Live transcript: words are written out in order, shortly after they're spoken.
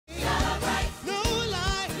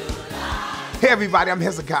Hey everybody, I'm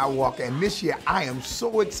Hezekiah Walker, and this year I am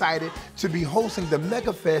so excited to be hosting the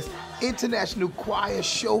MegaFest International Choir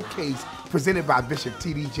Showcase presented by Bishop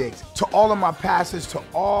T.D. Jakes. To all of my pastors, to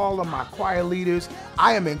all of my choir leaders,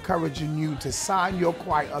 I am encouraging you to sign your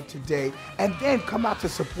choir up today and then come out to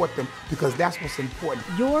support them, because that's what's important.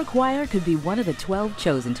 Your choir could be one of the 12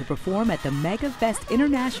 chosen to perform at the MegaFest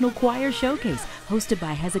International Choir Showcase, hosted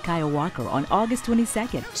by Hezekiah Walker on August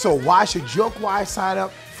 22nd. So why should your choir sign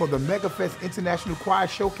up for the MegaFest International Choir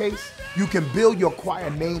Showcase? You can build your choir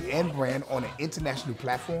name and brand on an international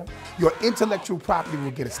platform. Your intellectual property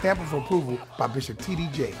will get a stamp of approval by Bishop T.D.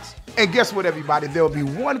 Jakes. And guess what, everybody? There will be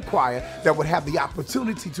one choir that would have the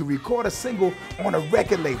opportunity to record a single on a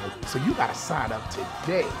record label. So you got to sign up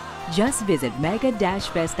today. Just visit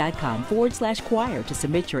mega-fest.com/choir to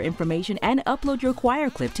submit your information and upload your choir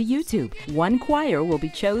clip to YouTube. One choir will be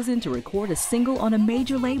chosen to record a single on a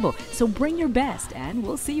major label, so bring your best and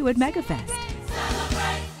we'll see you at MegaFest.